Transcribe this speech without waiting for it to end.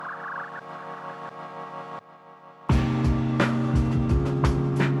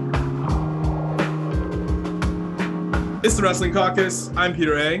It's the Wrestling Caucus. I'm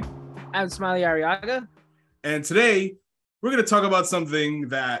Peter A. I'm Smiley Arriaga. And today we're going to talk about something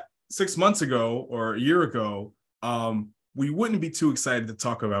that 6 months ago or a year ago, we wouldn't be too excited to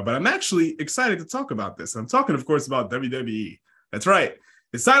talk about, but I'm actually excited to talk about this. I'm talking, of course, about WWE. That's right.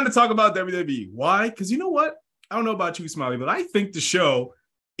 It's time to talk about WWE. Why? Because you know what? I don't know about you, Smiley, but I think the show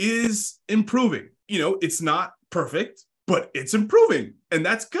is improving. You know, it's not perfect, but it's improving, and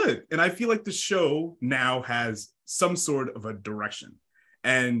that's good. And I feel like the show now has some sort of a direction.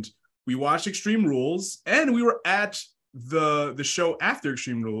 And we watched Extreme Rules, and we were at the show after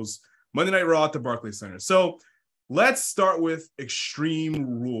Extreme Rules, Monday Night Raw at the Barclays Center. So let's start with Extreme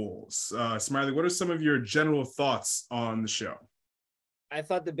Rules. Smiley, what are some of your general thoughts on the show? I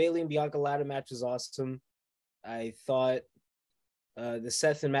thought the Bayley and Bianca ladder match was awesome. I thought the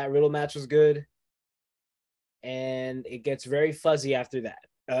Seth and Matt Riddle match was good. And it gets very fuzzy after that.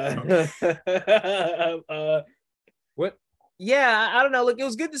 What? Yeah, I don't know. Look, it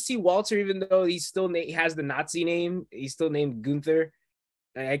was good to see Walter, even though he still has the Nazi name. He's still named Gunther.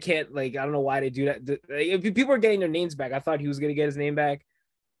 I can't, I don't know why they do that. If people are getting their names back, I thought he was going to get his name back.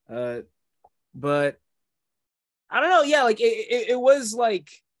 But I don't know. Yeah, it was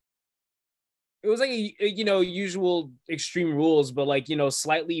usual Extreme Rules, but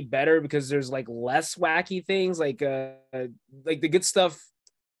slightly better because there's less wacky things. The good stuff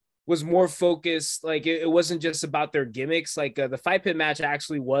was more focused. It wasn't just about their gimmicks. The fight pit match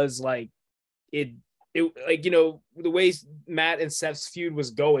actually was the way Matt and Seth's feud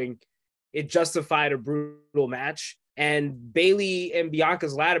was going, it justified a brutal match. And Bayley and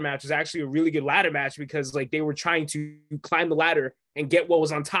Bianca's ladder match was actually a really good ladder match because they were trying to climb the ladder and get what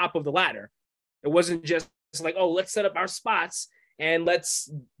was on top of the ladder. It wasn't just let's set up our spots and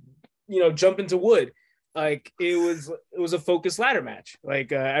let's, jump into wood. It was a focused ladder match.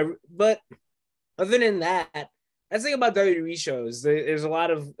 But other than that, that's the thing about WWE shows. There's a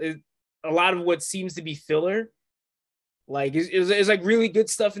lot of what seems to be filler. It's really good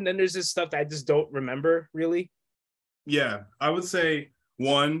stuff, and then there's this stuff that I just don't remember really. Yeah, I would say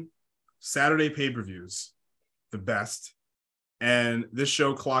one, Saturday pay-per-views, the best. And this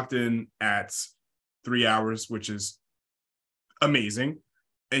show clocked in at 3 hours, which is amazing.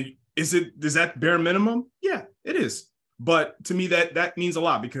 And is that bare minimum? Yeah, it is. But to me, that means a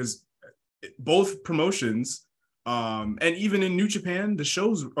lot because both promotions, and even in New Japan, the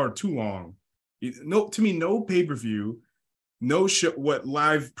shows are too long. No pay-per-view, no show,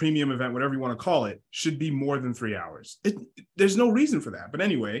 live premium event, whatever you want to call it, should be more than 3 hours. There's no reason for that. But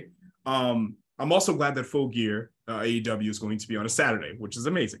anyway, I'm also glad that Full Gear AEW is going to be on a Saturday, which is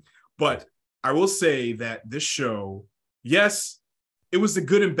amazing. But I will say that this show, yes, it was the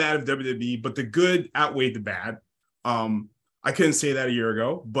good and bad of WWE, but the good outweighed the bad. I couldn't say that a year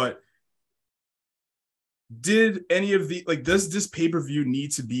ago, but did any of does this pay-per-view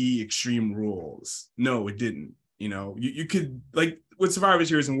need to be Extreme Rules? No, it didn't. You could, with Survivor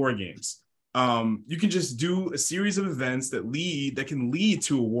Series and War Games, you can just do a series of events that can lead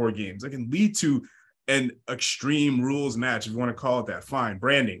to a War Games, that can lead to an Extreme Rules match, if you want to call it that. Fine,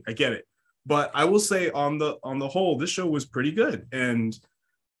 branding, I get it. But I will say on the whole, this show was pretty good. And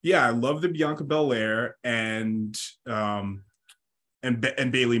yeah, I love the Bianca Belair and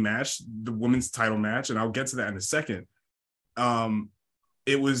Bayley match, the women's title match, and I'll get to that in a second.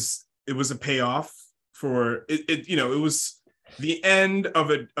 It was a payoff for it. It was the end of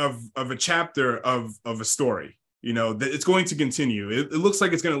a chapter of a story. That it's going to continue. It looks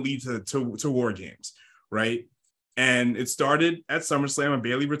like it's going to lead to War Games, right? And it started at SummerSlam, and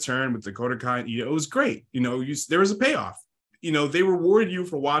Bayley returned with Dakota Kai and Io. It was great. There was a payoff. They rewarded you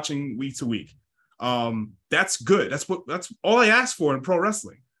for watching week to week. That's good. That's all I asked for in pro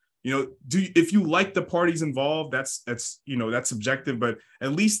wrestling. If you like the parties involved, that's subjective, but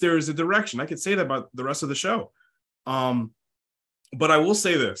at least there is a direction. I could say that about the rest of the show. But I will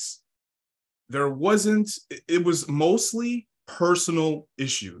say this. It was mostly personal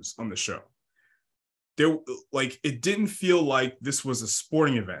issues on the show. It didn't feel like this was a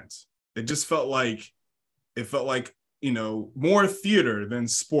sporting event. It just felt like more theater than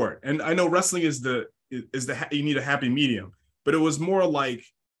sport. And I know wrestling is you need a happy medium, but it was more like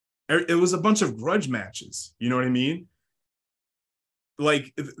it was a bunch of grudge matches. You know what I mean?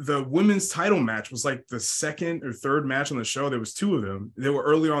 The women's title match was the second or third match on the show. There was two of them. They were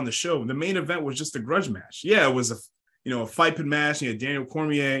earlier on the show. The main event was just a grudge match. Yeah, it was a fight pit match. You had Daniel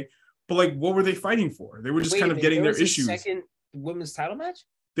Cormier. But what were they fighting for? They were just kind of getting their issues. Second women's title match?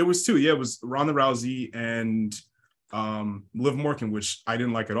 There was two. Yeah, it was Ronda Rousey and Liv Morgan, which I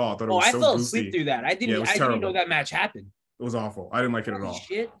didn't like at all. I thought it was so fell goofy. asleep through that. I didn't know that match happened. It was awful. I didn't like it at all.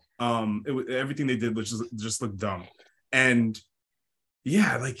 Shit. Everything they did was just looked dumb. And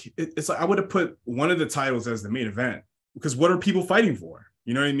yeah, like it's like I would have put one of the titles as the main event because what are people fighting for?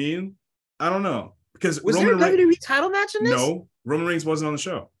 You know what I mean? I don't know because Was there a WWE title match in this? No, Roman Reigns wasn't on the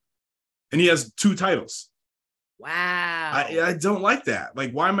show, and he has 2 titles. Wow. I don't like that.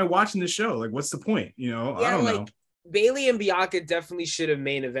 Like, why am I watching this show? Like, what's the point? You know, yeah, I don't like, know. Bailey and Bianca definitely should have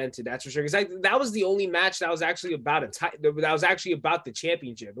main evented. That's for sure. Because that was the only match that was actually about that was actually about the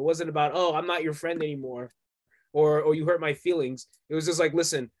championship. It wasn't about, oh, I'm not your friend anymore, or you hurt my feelings. It was just like,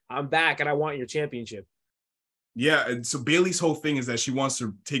 listen, I'm back and I want your championship. Yeah, and so Bailey's whole thing is that she wants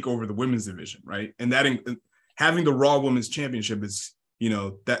to take over the women's division, right? And that having the Raw Women's Championship is, you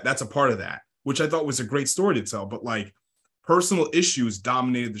know, that's a part of that, which I thought was a great story to tell. But like, personal issues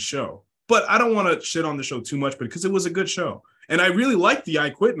dominated the show. But I don't want to shit on the show too much because it was a good show. And I really liked the I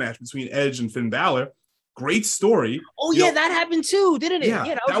Quit match between Edge and Finn Balor. Great story. Oh, yeah, that happened too, didn't it?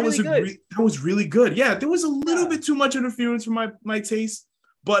 Yeah, that was really good. That was really good. Yeah, there was a little bit too much interference for my taste.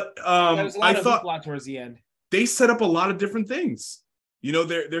 But there was a lot of hoopla towards the end. They set up a lot of different things. You know,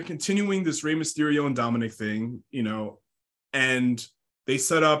 they're continuing this Rey Mysterio and Dominic thing, you know, and they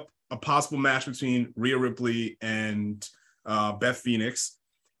set up a possible match between Rhea Ripley and Beth Phoenix.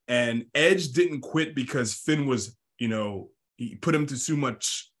 And Edge didn't quit because Finn was, you know, he put him to too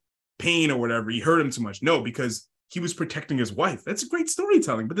much pain or whatever. He hurt him too much. No, because he was protecting his wife. That's great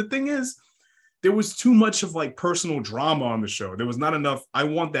storytelling. But the thing is, there was too much of like personal drama on the show. There was not enough. I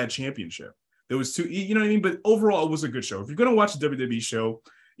want that championship. There was too, you know what I mean? But overall, it was a good show. If you're going to watch a WWE show,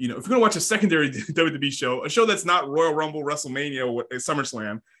 you know, if you're going to watch a secondary WWE show, a show that's not Royal Rumble, WrestleMania, or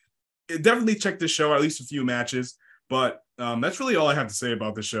SummerSlam, definitely check this show, at least a few matches. But that's really all I have to say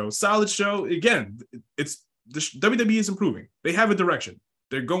about the show. Solid show. Again, WWE is improving. They have a direction.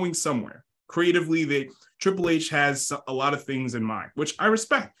 They're going somewhere. Creatively, Triple H has a lot of things in mind, which I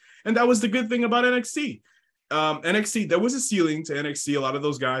respect. And that was the good thing about NXT. NXT, there was a ceiling to NXT. A lot of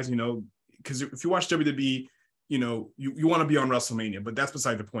those guys, you know, because if you watch WWE, you know, you want to be on WrestleMania, but that's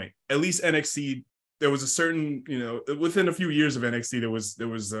beside the point. At least NXT, there was a certain, you know, within a few years of NXT, there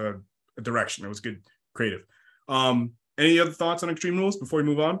was a direction. There was good creative. Any other thoughts on Extreme Rules before we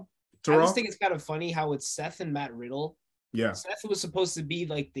move on to Raw? I just think it's kind of funny how it's Seth and Matt Riddle. Yeah. Seth was supposed to be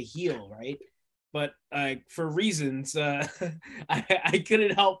like the heel, right? But for reasons, I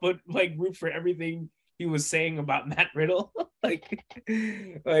couldn't help but like root for everything he was saying about Matt Riddle. But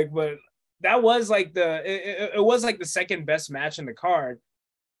that was like it was like the second best match in the card.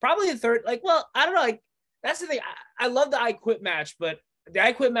 Probably the third. Like, well, I don't know. Like, that's the thing. I love the I Quit match, but the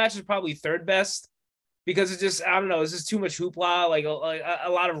I Quit match is probably third best because it's just, I don't know, it's just too much hoopla, like a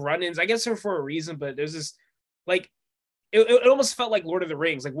lot of run-ins. I guess for a reason, but there's this like it almost felt like Lord of the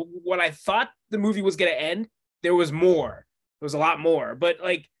Rings. Like when I thought the movie was gonna end, there was more. There was a lot more, but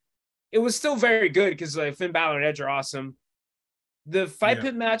like it was still very good because like Finn Balor and Edge are awesome. The Fight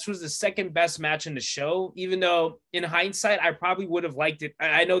Pit match was the second best match in the show, even though in hindsight, I probably would have liked it.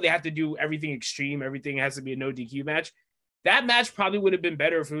 I know they have to do everything extreme. Everything has to be a no DQ match. That match probably would have been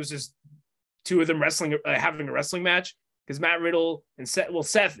better if it was just two of them wrestling, having a wrestling match, because Matt Riddle and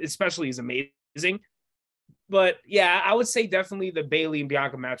Seth especially is amazing. But yeah, I would say definitely the Bailey and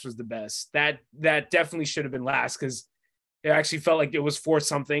Bianca match was the best. That definitely should have been last because it actually felt like it was for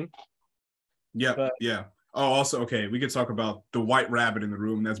something. Yeah, yeah. Oh, also, okay, we could talk about the white rabbit in the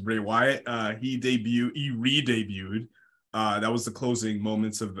room. That's Bray Wyatt. He re-debuted. That was the closing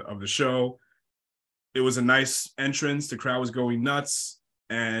moments of the show. It was a nice entrance. The crowd was going nuts.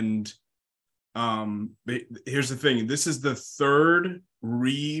 And here's the thing. This is the third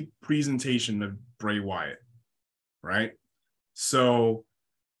re-presentation of Bray Wyatt, right? So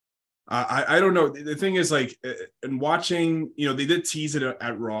I don't know. The thing is, like, in watching, you know, they did tease it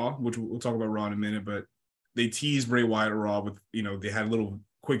at Raw, which we'll talk about Raw in a minute, but they teased Bray Wyatt at Raw with, you know, they had a little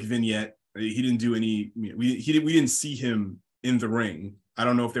quick vignette. He didn't do any, we didn't see him in the ring. I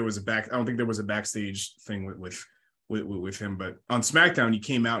don't know if there was I don't think there was a backstage thing with him, but on SmackDown, he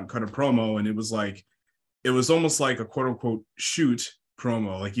came out and cut a promo, and it was almost like a quote unquote shoot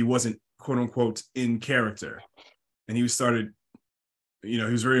promo. Like he wasn't quote unquote in character. And he started, you know,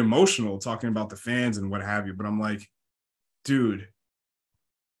 he was very emotional talking about the fans and what have you. But I'm like, dude,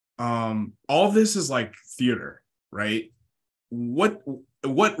 all this is like theater, right? What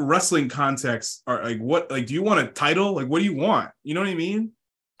wrestling context are like, what, like, do you want a title? Like, what do you want? You know what I mean?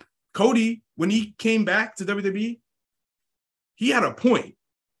 Cody, when he came back to WWE, he had a point.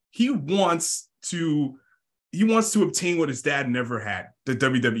 He wants to obtain what his dad never had, the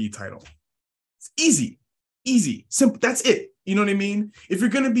WWE title. It's easy, simple. That's it. You know what I mean? If you're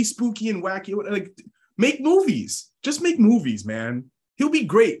going to be spooky and wacky, like, make movies. Just make movies, man. he'll be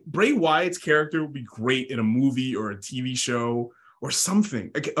great. Bray Wyatt's character would be great in a movie or a TV show or something,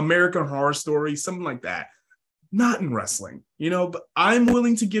 like American Horror Story, something like that. Not in wrestling, but I'm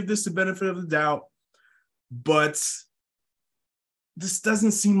willing to give this the benefit of the doubt, but this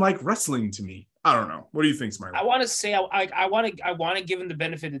doesn't seem like wrestling to me. I don't know. What do you think, Smiley? I want to say I want to give him the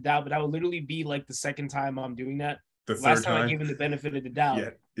benefit of the doubt, but that would literally be like the second time I'm doing that. The third Last time time I gave him the benefit of the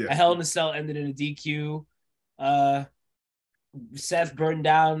doubt. Yeah. A Hell in a Cell ended in a DQ. Seth burned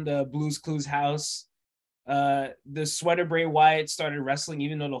down the Blues Clues house. The sweater Bray Wyatt started wrestling,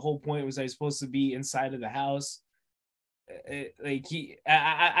 even though the whole point was I was supposed to be inside of the house. I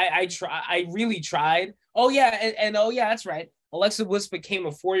really tried. Oh yeah, and oh yeah, that's right. Alexa Bliss became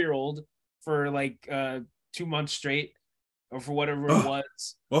a 4-year-old for like 2 months straight, or for whatever it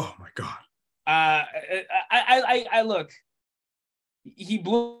was. Oh my god. I look. He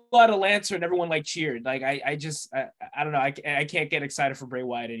blew out a lancer and everyone like cheered. Like I don't know. I can't get excited for Bray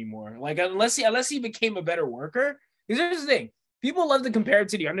Wyatt anymore. Like unless he became a better worker. Because here's the thing: people love to compare it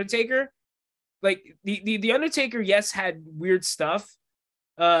to the Undertaker. Like the Undertaker, yes, had weird stuff.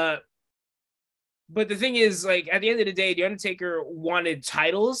 But the thing is, like at the end of the day, the Undertaker wanted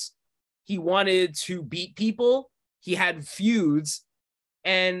titles. He wanted to beat people. He had feuds,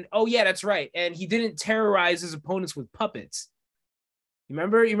 and oh yeah, that's right. And he didn't terrorize his opponents with puppets. You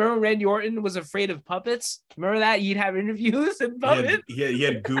remember Randy Orton was afraid of puppets? Remember that? He'd have interviews and puppets. He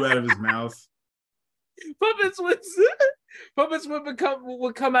had goo out of his mouth. Puppets would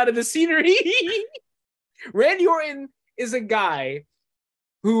come out of the scenery. Randy Orton is a guy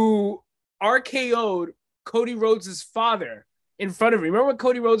who RKO'd Cody Rhodes' father in front of him. Remember when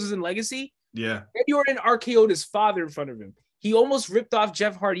Cody Rhodes was in Legacy? Yeah. Randy Orton RKO'd his father in front of him. He almost ripped off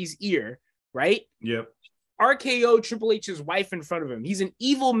Jeff Hardy's ear, right? Yep. RKO Triple H's wife in front of him. He's an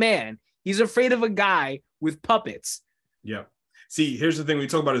evil man. He's afraid of a guy with puppets. Yeah. See, here's the thing. We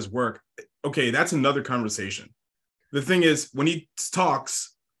talk about his work. Okay, that's another conversation. The thing is, when he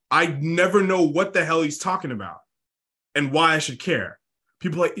talks, I never know what the hell he's talking about and why I should care.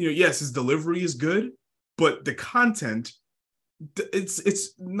 People like, yes, his delivery is good, but the content,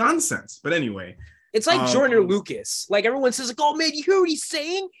 it's nonsense. But anyway. It's like Jordan or Lucas. Like everyone says, like, "Oh man, you hear what he's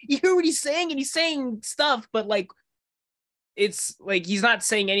saying? You hear what he's saying?" And he's saying stuff, but like, it's like he's not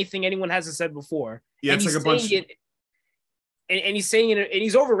saying anything anyone hasn't said before. Yeah, and it's like a bunch. And he's saying it, and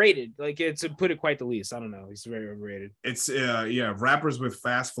he's overrated. Like, to put it quite the least. I don't know. He's very overrated. It's rappers with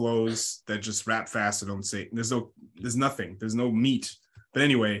fast flows that just rap fast and don't say. There's nothing. There's no meat. But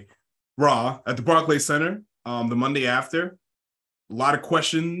anyway, Raw at the Barclays Center, the Monday after. A lot of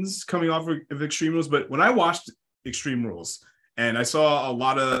questions coming off of Extreme Rules, but when I watched Extreme Rules and I saw a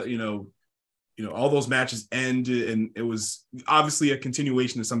lot of all those matches end, and it was obviously a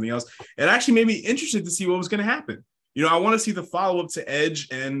continuation of something else, it actually made me interested to see what was going to happen. I want to see the follow up to Edge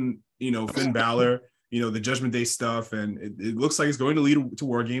and Finn Balor, the Judgment Day stuff, and it looks like it's going to lead to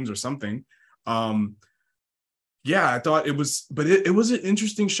War Games or something. Yeah, I thought it was, but it was an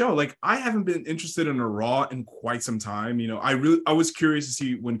interesting show. Like, I haven't been interested in a Raw in quite some time. I was curious to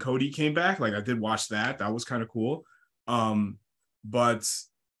see when Cody came back. Like, I did watch that. That was kind of cool. But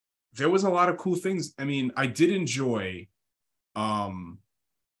there was a lot of cool things. I mean, I did enjoy the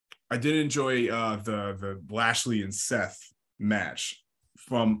Lashley and Seth match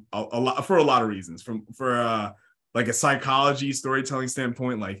from a lot of reasons. For like a psychology storytelling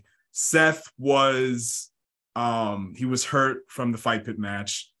standpoint, like Seth was he was hurt from the Fight Pit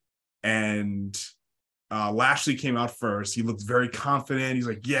match, and Lashley came out first. He looked very confident. He's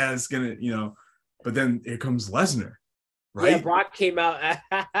like, yeah, it's gonna, but then here comes Lesnar, right? Yeah, Brock came out.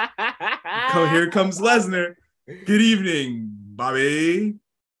 Here comes Lesnar. Good evening, Bobby.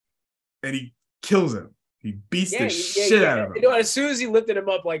 And he kills him. He beats the shit out of him. As soon as he lifted him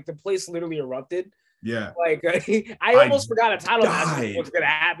up, like the place literally erupted. Yeah. Like I almost forgot a title match what's gonna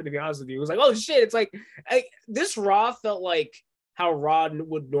happen, to be honest with you. It was like, oh shit, it's like this Raw felt like how Raw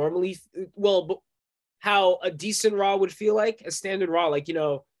would normally how a decent Raw would feel like, a standard Raw. Like,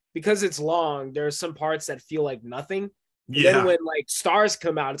 because it's long, there are some parts that feel like nothing. And then when like stars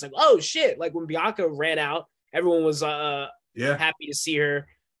come out, it's like, oh shit. Like when Bianca ran out, everyone was happy to see her.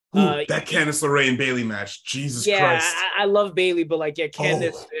 Ooh, that Candice LeRae and Bayley match, Jesus Christ! I love Bayley, but like,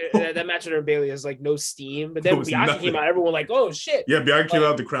 Candice, that match with her and Bayley has like no steam. But then when Bianca came out, everyone like, oh shit! Yeah, Bianca came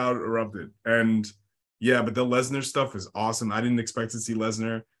out, the crowd erupted, and but the Lesnar stuff is awesome. I didn't expect to see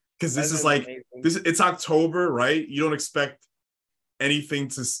Lesnar because this is like amazing. It's October, right? You don't expect anything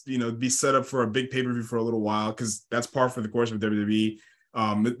to be set up for a big pay-per-view for a little while, because that's par for the course with WWE.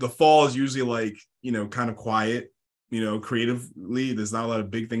 The fall is usually like kind of quiet. Creatively, there's not a lot of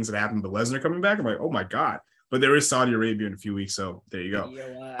big things that happen, but Lesnar coming back, I'm like, oh my God, But there is Saudi Arabia in a few weeks, so there you go.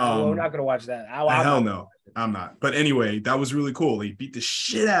 Yeah, well, we're not gonna watch that. Hell no, I'm not. But anyway, that was really cool. He beat the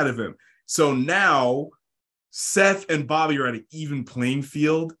shit out of him. So now Seth and Bobby are at an even playing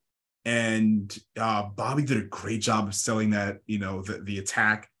field, and Bobby did a great job of selling that, the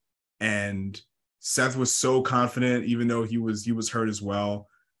attack, and Seth was so confident, even though he was hurt as well.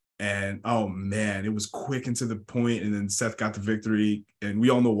 And oh man, it was quick and to the point, and then Seth got the victory, and we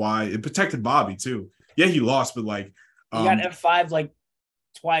all know why. It protected Bobby too. Yeah, he lost, but like he got F5 like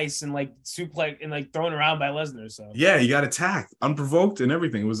twice and like suplex and like thrown around by Lesnar. So yeah, he got attacked unprovoked and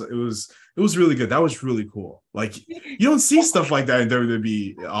everything. It was really good. That was really cool. Like you don't see stuff like that in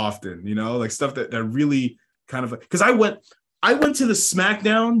WWE often, like stuff that really kind of, because I went to the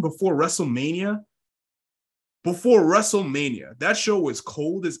SmackDown before WrestleMania. That show was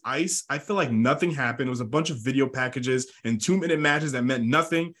cold as ice. I feel like nothing happened. It was a bunch of video packages and 2-minute matches that meant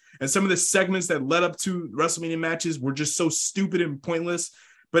nothing. And some of the segments that led up to WrestleMania matches were just so stupid and pointless.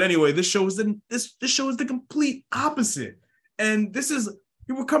 But anyway, this show is the complete opposite. And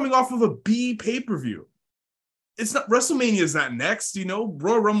we're coming off of a B pay-per-view. It's not, WrestleMania is not next,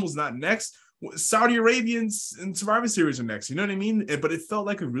 Royal Rumble's not next. Saudi Arabians and Survivor Series are next. You know what I mean? But it felt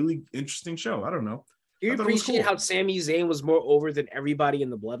like a really interesting show. I don't know. You appreciate how Sami Zayn was more over than everybody in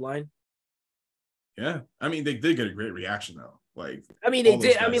the bloodline? Yeah. I mean, they did get a great reaction though. Like, I mean, they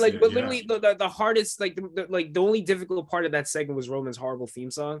did. I mean, like, but literally the hardest, like, the only difficult part of that segment was Roman's horrible theme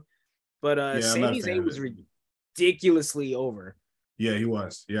song. But Sami Zayn was ridiculously over. Yeah, he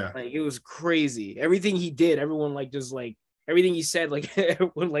was. Yeah. Like, it was crazy. Everything he did, everyone like just like everything he said, like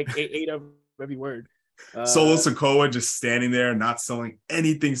everyone like ate up every word. Solo Sikoa just standing there, not selling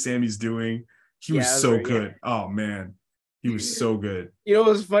anything Sammy's doing. He was so good. Yeah. Oh man, he was so good. It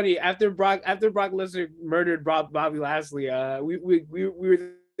was funny after Brock Lesnar murdered Bobby Lashley. We were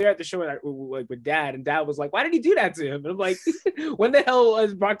there at the show with Dad, and Dad was like, "Why did he do that to him?" And I'm like, "When the hell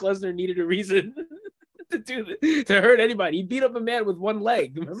was Brock Lesnar needed a reason to hurt anybody? He beat up a man with one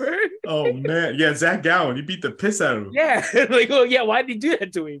leg. Remember?" Oh man, yeah, Zach Gowen. He beat the piss out of him. Yeah, like, oh yeah, why did he do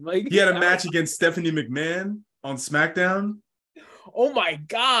that to him? Like, he had a match against Stephanie McMahon on SmackDown. Oh my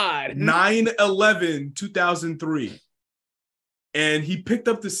God. 9/11/2003. And he picked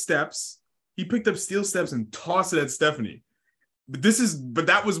up the steps. He picked up steel steps and tossed it at Stephanie. But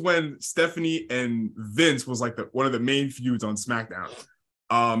that was when Stephanie and Vince was like one of the main feuds on SmackDown.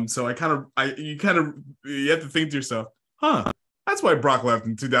 So you have to think to yourself, that's why Brock left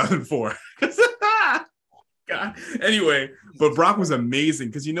in 2004. God. Anyway, but Brock was amazing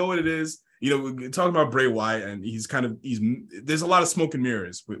because you know what it is? We're talking about Bray Wyatt, and there's a lot of smoke and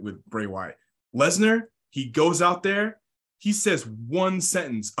mirrors with Bray Wyatt. Lesnar, he goes out there, he says one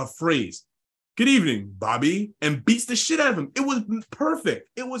sentence, a phrase, "Good evening, Bobby," and beats the shit out of him. It was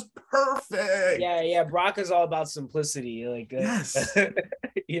perfect. Yeah. Brock is all about simplicity. Like, yes.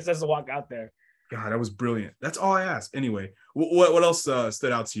 He just has to walk out there. God, that was brilliant. That's all I asked. Anyway, what else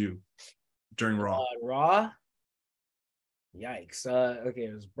stood out to you during Raw? Raw? Yikes. Okay,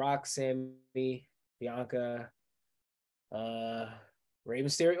 it was Brock, Sammy, Bianca, Rey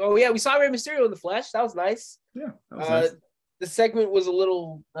Mysterio. Oh yeah, we saw Rey Mysterio in the flesh. That was nice. Yeah, that was nice. The segment was a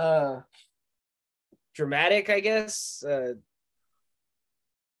little dramatic, I guess.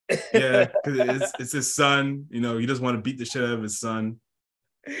 Yeah, because it's his son. He doesn't want to beat the shit out of his son,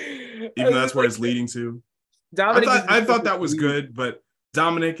 even though that's where it's leading to. I thought that was good, but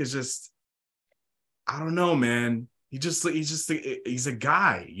Dominic is just, I don't know, man. He's a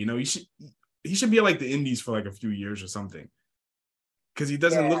guy, he should be at like the Indies for like a few years or something. Cause he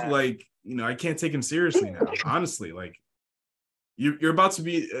doesn't look like, I can't take him seriously now. Honestly, like you're about to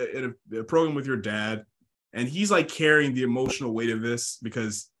be in a program with your dad, and he's like carrying the emotional weight of this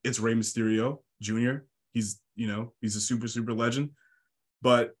because it's Rey Mysterio Jr. He's a super, super legend,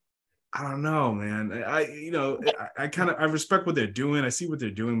 but I don't know, man. I respect what they're doing. I see what they're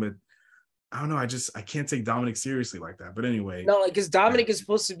doing, but I don't know. I can't take Dominic seriously like that. But anyway. No, like, because Dominic is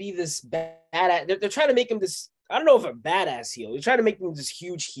supposed to be this badass. They're trying to make him this, I don't know if a badass heel. They're trying to make him this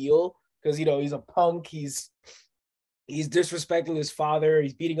huge heel because, he's a punk. He's disrespecting his father.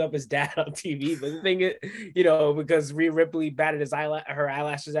 He's beating up his dad on TV. But the thing is, because Rhea Ripley batted her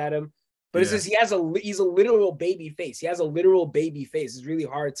eyelashes at him. But it's just, he's a literal baby face. He has a literal baby face. It's really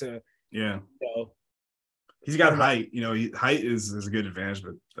hard to, He's got height. Height is a good advantage,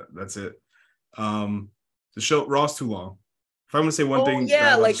 but that's it. The show Raw's too long. If I'm gonna say one thing,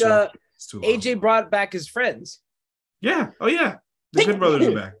 AJ brought back his friends. Yeah. Oh yeah, the Good Brothers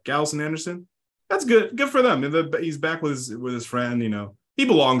are back. Gallows and Anderson. That's good. Good for them. He's back with his friend. He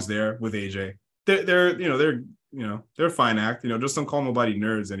belongs there with AJ. They're a fine act. Just don't call nobody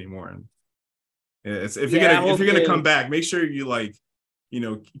nerds anymore. And It's Yeah, if you're gonna come back, make sure you like,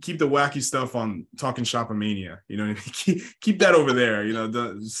 keep the wacky stuff on Talking Shop Mania. You know, keep that over there. You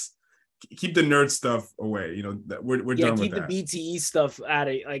know, keep the nerd stuff away. You know, that we're done with keep the that. BTE stuff out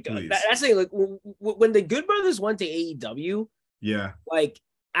of like Please. that's like when the Good Brothers went to AEW, Yeah. like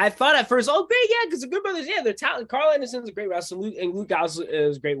I thought at first, oh great, yeah, because the Good Brothers, yeah, they're talented. Carl Anderson's a great wrestler, and Luke Gallows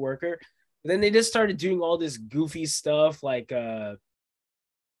is a great worker. But then they just started doing all this goofy stuff, like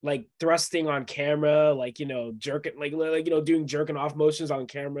thrusting on camera, like jerking, like doing jerking off motions on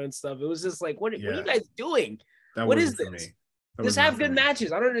camera and stuff. It was just like, what are you guys doing? That What wasn't is for this? me. Just have good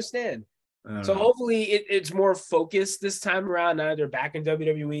matches. I don't understand. So know. hopefully it's more focused this time around. Now they're back in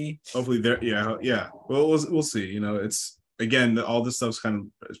WWE. Hopefully they're yeah. Well, we'll see. You know, it's again all this stuff's kind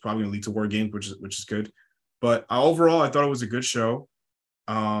of is probably gonna lead to war games, which is good. But overall, I thought it was a good show.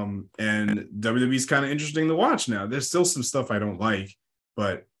 And WWE's kind of interesting to watch now. There's still some stuff I don't like,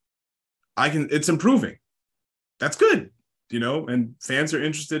 but it's improving. That's good, and fans are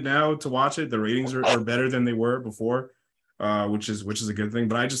interested now to watch it. The ratings are better than they were before, which is a good thing.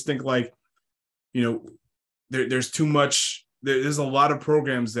 But I just think like, there's too much. There's a lot of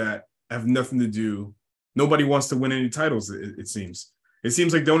programs that have nothing to do. Nobody wants to win any titles. It seems. It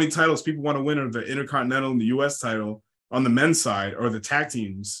seems like the only titles people want to win are the Intercontinental and the U.S. title on the men's side, or the tag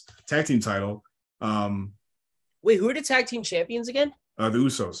team title. Wait, who are the tag team champions again? The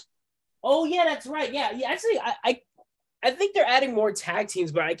Usos. Oh yeah, that's right. Yeah. Actually, I think they're adding more tag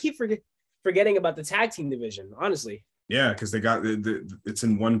teams, but I keep forgetting about the tag team division. Honestly. Yeah, because they got it's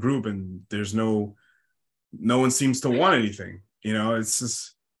in one group, and there's no one seems to want anything. It's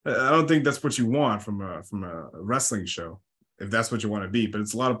just I don't think that's what you want from a wrestling show, if that's what you want to be. But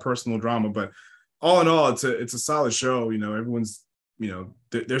it's a lot of personal drama. But all in all, it's a solid show. Everyone's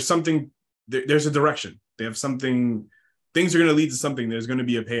there's something. There's a direction. They have something. Things are going to lead to something. There's going to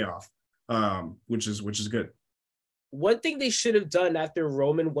be a payoff, which is good. One thing they should have done after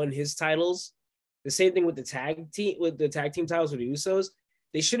Roman won his titles, the same thing with the tag team titles with the Usos,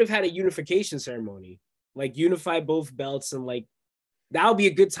 they should have had a unification ceremony, like unify both belts, and like that would be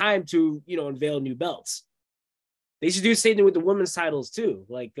a good time to unveil new belts. They should do the same thing with the women's titles too,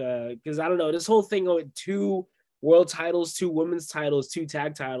 like because I don't know, this whole thing with 2 world titles, 2 women's titles, 2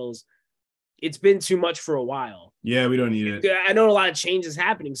 tag titles, it's been too much for a while. Yeah, we don't need it. I know a lot of changes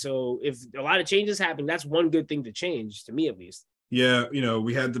happening, so if a lot of changes happen, that's one good thing to change, to me at least. Yeah,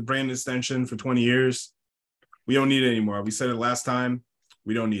 we had the brand extension for 20 years. We don't need it anymore. We said it last time.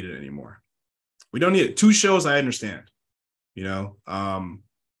 We don't need it anymore. We don't need it. 2 shows, I understand,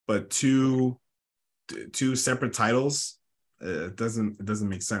 but two separate titles, it doesn't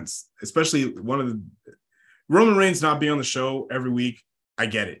make sense. Especially one of the Roman Reigns not being on the show every week. I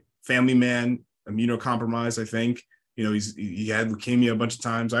get it. Family man, immunocompromised. I think he had leukemia a bunch of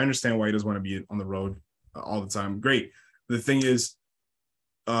times. I understand why he doesn't want to be on the road all the time. Great. The thing is,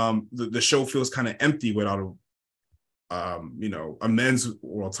 the show feels kind of empty without a men's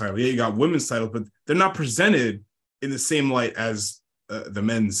world title. Yeah, you got women's titles, but they're not presented in the same light as the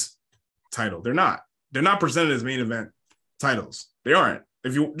men's title. They're not presented as main event titles. They aren't.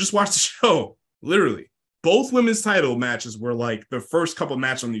 If you just watch the show, literally, both women's title matches were like the first couple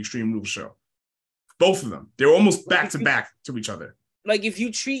matches on the Extreme Rules show. Both of them. They were almost back to back to each other. Like if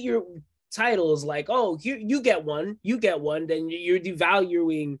you treat your titles like, oh, you get one, then you're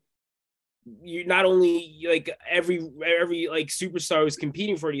devaluing. You not only like every like superstar is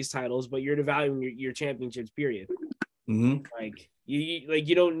competing for these titles, but you're devaluing your championships. Period. Mm-hmm. Like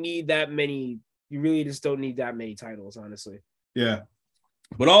you don't need that many. You really just don't need that many titles, honestly. Yeah.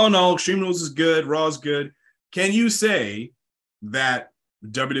 But all in all, Extreme Rules is good. Raw is good. Can you say that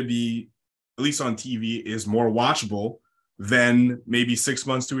WWE, at least on TV, is more watchable than maybe 6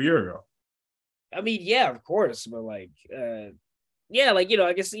 months to a year ago? I mean, yeah, of course. But like, yeah, like,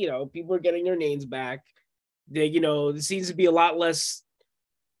 I guess, people are getting their names back. They, there seems to be a lot less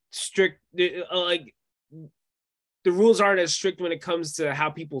strict. Like, the rules aren't as strict when it comes to how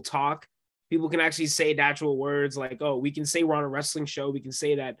people talk. People can actually say natural words like, oh, we can say we're on a wrestling show. We can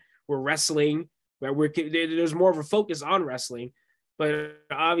say that we're wrestling, where there's more of a focus on wrestling, but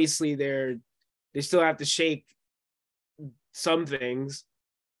obviously they still have to shake some things,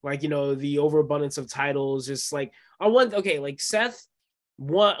 like, the overabundance of titles. Just like like Seth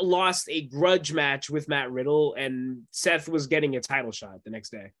lost a grudge match with Matt Riddle, and Seth was getting a title shot the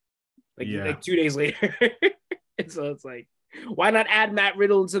next day, like 2 days later. And so it's like, why not add Matt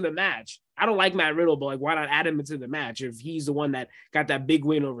Riddle into the match? I don't like Matt Riddle, but like, why not add him into the match if he's the one that got that big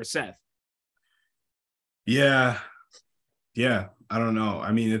win over Seth? Yeah. I don't know.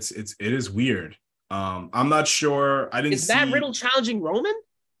 I mean, it is weird. I'm not sure. I didn't see. Is Matt Riddle challenging Roman?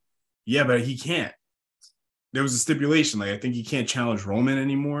 Yeah, but he can't. There was a stipulation. Like, I think he can't challenge Roman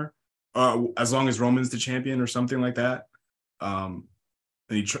anymore, as long as Roman's the champion or something like that. And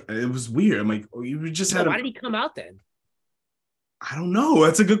it was weird. I'm like, oh, you just had. Why did he come out then? I don't know.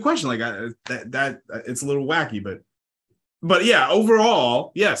 That's a good question. Like, that it's a little wacky, but yeah,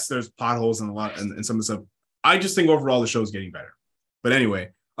 overall, yes, there's potholes and a lot and some of the stuff. I just think overall the show's getting better. But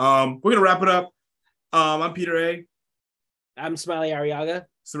anyway, we're gonna wrap it up. I'm Peter A. I'm Smiley Ariaga.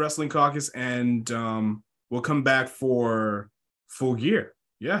 It's the Wrestling Caucus, and we'll come back for Full Gear.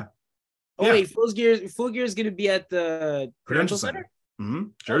 Yeah. Oh yeah. Wait, Full Gear is gonna be at the Prudential Center. Mm-hmm.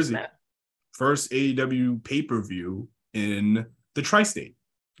 Jersey. First AEW pay-per-view in the tri-state.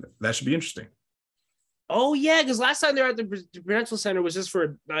 That should be interesting. Oh yeah, because last time they were at the Prudential Center was just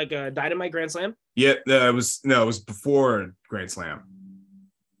for like a Dynamite Grand Slam. Yeah, it was before Grand Slam.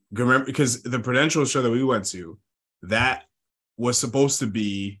 Remember, because the Prudential show that we went to, that was supposed to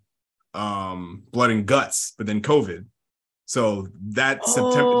be Blood and Guts, but then COVID. So that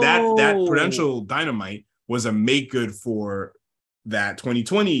September, that Prudential Dynamite was a make good for that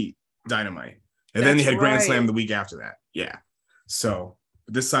 2020 Dynamite, and then they had Grand Slam the week after that. Yeah, so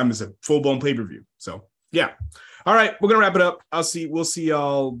this time it's a full blown pay per view. So yeah, all right, we're gonna wrap it up. We'll see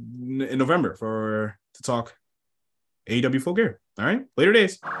y'all in November to talk AEW Full Gear. All right, later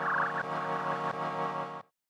days.